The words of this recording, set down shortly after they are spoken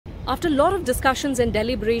After a lot of discussions and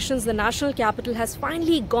deliberations, the national capital has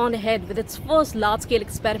finally gone ahead with its first large-scale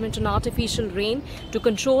experiment on artificial rain to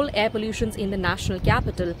control air pollution in the national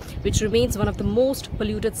capital, which remains one of the most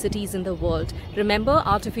polluted cities in the world. Remember,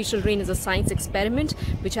 artificial rain is a science experiment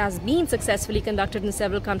which has been successfully conducted in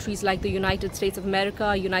several countries like the United States of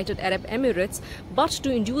America, United Arab Emirates, but to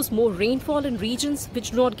induce more rainfall in regions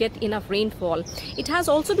which do not get enough rainfall. It has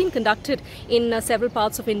also been conducted in several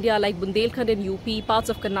parts of India like Bundelkhand in UP, parts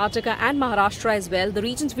of Karnataka and Maharashtra as well, the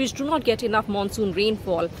regions which do not get enough monsoon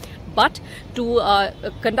rainfall. But to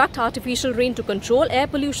conduct artificial rain to control air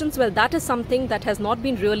pollution, well, that is something that has not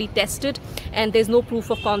been really tested and there's no proof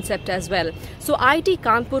of concept as well. So IIT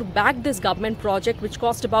Kanpur backed this government project which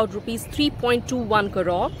cost about rupees 3.21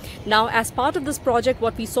 crore. Now, as part of this project,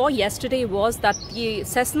 what we saw yesterday was that the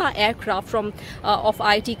Cessna aircraft of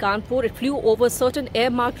IIT Kanpur, it flew over certain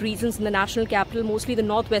air-marked regions in the national capital, mostly the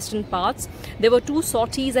northwestern parts. There were 2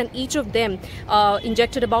 sorties and each of them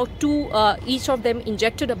injected about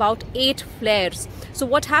 8 flares. So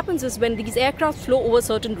what happens is when these aircraft flow over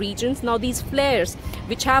certain regions, now these flares,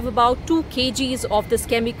 which have about 2 kgs of this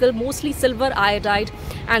chemical, mostly silver iodide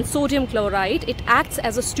and sodium chloride, it acts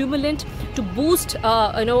as a stimulant to boost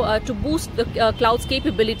the cloud's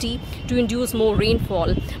capability to induce more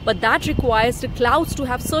rainfall. But that requires the clouds to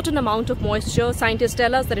have certain amount of moisture. Scientists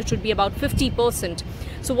tell us that it should be about 50%.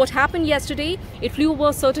 So what happened yesterday, it flew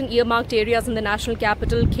over certain earmarked areas in the national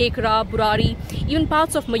capital, Khekra, Burari, even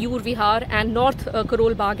parts of Mayur Vihar and North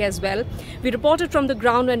Karol Bagh as well. We reported from the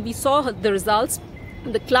ground and we saw the results.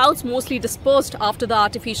 The clouds mostly dispersed after the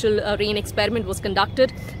artificial rain experiment was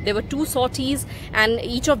conducted. There were 2 sorties and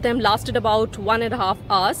each of them lasted about 1.5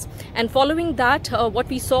 hours. And following that, what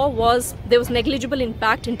we saw was there was negligible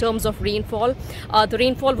impact in terms of rainfall. The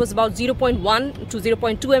rainfall was about 0.1 to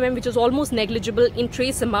 0.2 mm, which is almost negligible in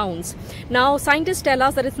trace amounts. Now, scientists tell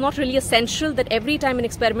us that it's not really essential that every time an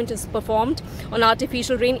experiment is performed on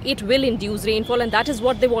artificial rain, it will induce rainfall, and that is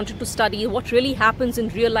what they wanted to study, what really happens in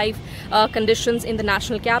real life conditions in the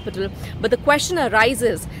national capital. But the question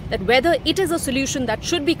arises that whether it is a solution that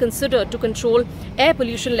should be considered to control air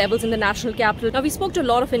pollution levels in the national capital. Now, we spoke to a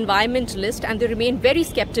lot of environmentalists and they remain very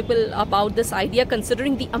skeptical about this idea,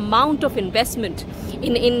 considering the amount of investment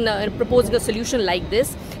in proposing a solution like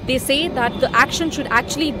this. They say that the action should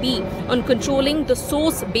actually be on controlling the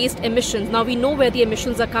source-based emissions. Now, we know where the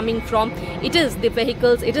emissions are coming from. It is the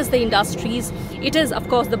vehicles, it is the industries, it is, of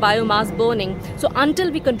course, the biomass burning. So until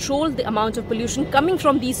we control the amount of pollution coming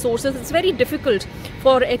from these sources, it's very difficult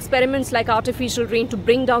for experiments like artificial rain to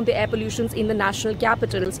bring down the air pollutions in the national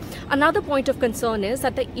capitals. Another point of concern is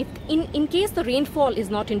that if in case the rainfall is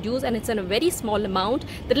not induced and it's in a very small amount,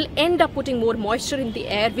 that will end up putting more moisture in the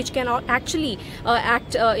air, which can actually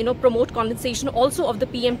promote condensation also of the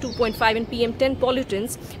PM 2.5 and PM 10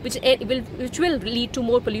 pollutants, which will lead to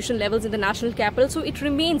more pollution levels in the national capital. So it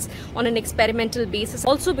remains on an experimental basis,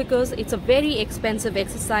 also because it's a very expensive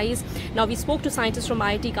exercise. Now, we spoke to scientists from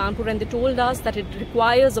IIT Kanpur and they told us that it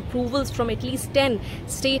requires approvals from at least 10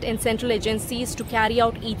 state and central agencies to carry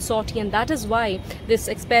out each sortie, and that is why this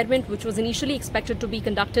experiment, which was initially expected to be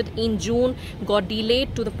conducted in June, got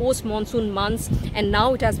delayed to the post-monsoon months, and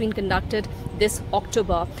now it has been conducted this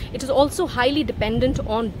October. It is also highly dependent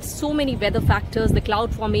on so many weather factors, the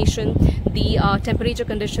cloud formation, the temperature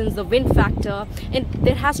conditions, the wind factor, and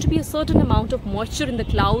there has to be a certain amount of moisture in the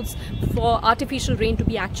clouds for artificial rain to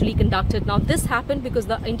be actually conducted. Now, this happened because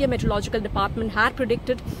the India Meteorological Department had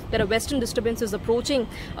predicted that a western disturbance is approaching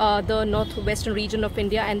the northwestern region of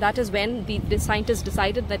India, and that is when the scientists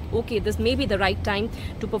decided that, okay, this may be the right time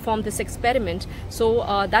to perform this experiment.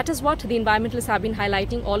 So that is what the environmentalists have been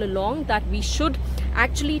highlighting all along, that we should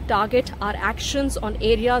actually target our actions on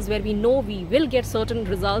areas where we know we will get certain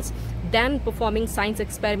results than performing science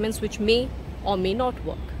experiments which may or may not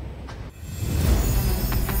work.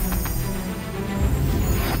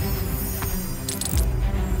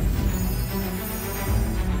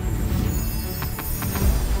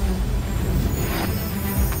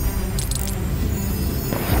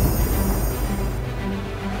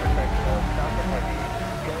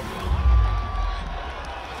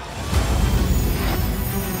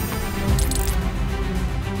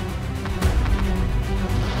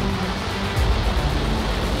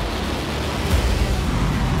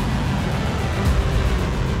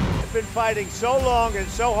 Fighting so long and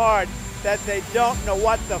so hard that they don't know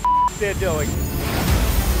what the they're doing.